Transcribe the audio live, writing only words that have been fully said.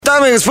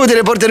Dame in gospodje,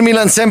 reporter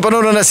Milan, sem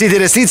ponovno na siti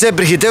resnice.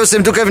 Prihitev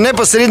sem tukaj v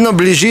neposredno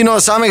bližino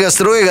samega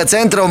strojega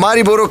centra v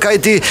Mariboru,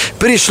 kajti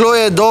prišlo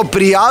je do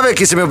prijave,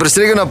 ki sem jo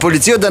prestregel na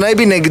policijo, da naj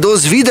bi nekdo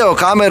z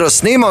videokamero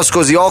snemal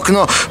skozi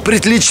okno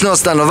pritlično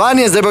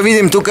stanovanje. Zdaj pa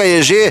vidim, tukaj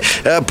je že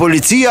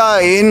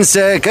policija in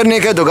se kar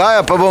nekaj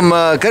dogaja, pa bom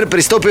kar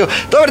pristopil.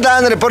 Dober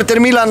dan, reporter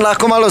Milan,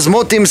 lahko malo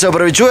zmotim, se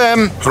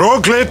opravičujem.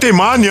 Rok leti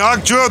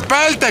manjak, čuj,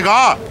 odpeljte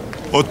ga!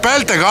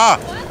 Odpeljte ga!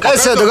 Kaj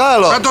se je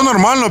dogajalo? Kaj je to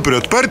normalno pri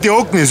odprti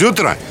okni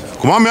zjutraj,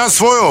 ko imam jaz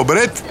svojo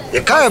obred?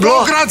 Kaj je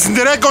bilo? Stokrat sem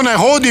ti rekel, ne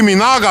hodi mi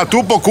naga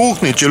tu po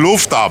kuhni, če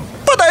luftam.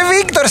 Pa daj,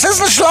 Viktor, se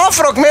sem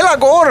šlafrok imela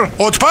gor.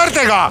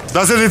 Odprte ga,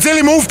 da se ti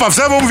celi muf pa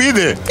vse bom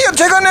vidi. Ja,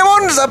 če ga ne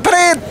morem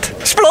zapret.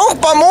 Sploh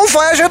pa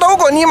mufa, ja že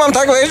dolgo nimam,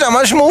 tako veš, da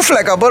imaš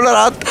muflega bolj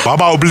rad.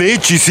 Baba,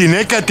 obleči si,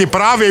 nekaj ti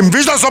pravim.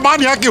 Viš, da so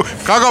manjaki,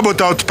 kaj ga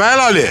boste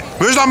odpeljali?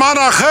 Viš, da ima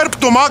na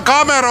hrbtu, ima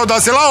kamero, da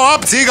se lao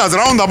ciga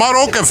zraven, da ima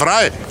roke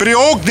fraj. Pri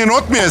okni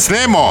not mi je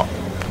snemo.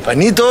 Pa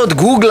ni to od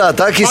Googla,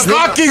 taki snema.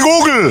 Pa kaki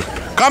Google?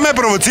 Kaj me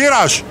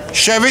provociraš?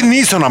 Še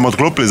niso nam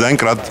odklopili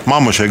zaenkrat,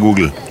 imamo še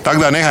Google.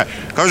 Tako da nehaj,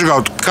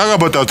 kaj ga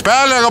boste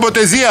odpeljali, ga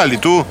boste zijali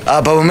tu?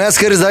 A pa bom jaz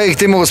kar zdaj k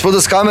temu gospodu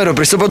s kamero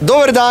pristopil.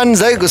 Dober dan,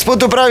 zdaj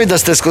gospod pravi, da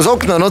ste skozi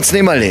okno noč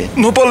snemali.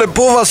 No pa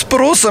lepo vas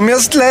prosim,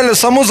 jaz tlele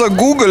samo za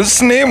Google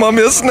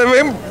snemam, jaz ne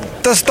vem.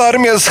 Ta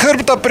star mi je z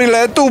hrbta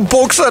priletel v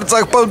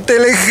boksarcah, pa v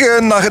teleh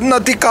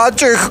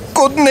natikačeh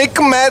kot nek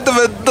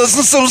medved, da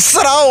sem se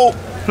usral.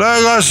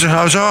 Lega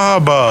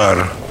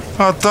žabar,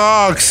 a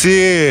tak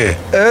si.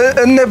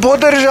 Ne bo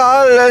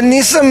držal,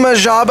 nisem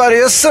žabar,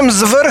 jaz sem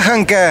z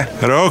Vrhanke.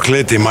 Rok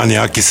leti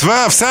manjaki,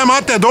 vse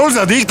imate dol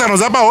zadihtano,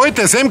 zdaj pa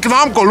hojte sem k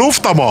nam, ko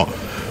luftamo.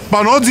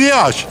 Pa not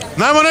zijaš,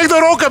 najmo nekdo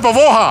roke pa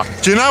voha,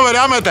 če ne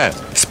verjamete.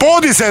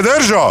 Spodi se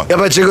držo. Ja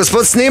pa če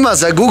gospod snema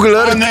za Google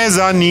Earth... Ne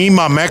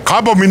zanima me,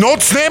 kaj bo mi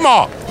not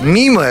snema?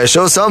 Mimo je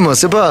šel samo,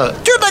 se pa...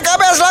 Čutek, kaj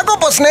bi jaz lahko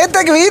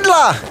posnetek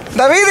videla?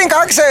 Da vidim,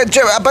 kak se...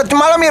 Pa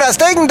malo mi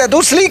raztegnite tu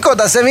sliko,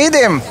 da se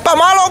vidim. Pa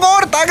malo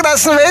gor, tak da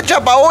sem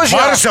večja pa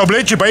ožja. Mar se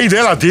obleči pa jih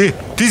delati.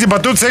 Ti si pa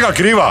tudi vsega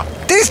kriva.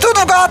 Ti si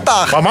tudi v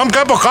gatah. Pa imam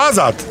kaj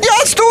pokazati.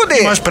 Jaz tudi.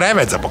 Ti imaš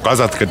preveč za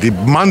pokazati, ker ti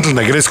mantl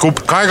ne gre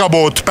skup. Kaj ga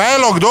bo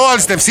odpelo, kdo,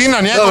 ali ste vsi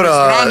na njegovi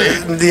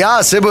strani? Ja,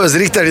 se bojo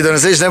zrihtali, da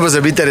ne bo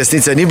zabite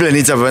resnice. Ni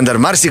blenica, pa vendar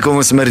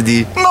marsikomu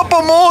smrdi. Na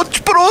pomoč,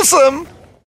 prosim.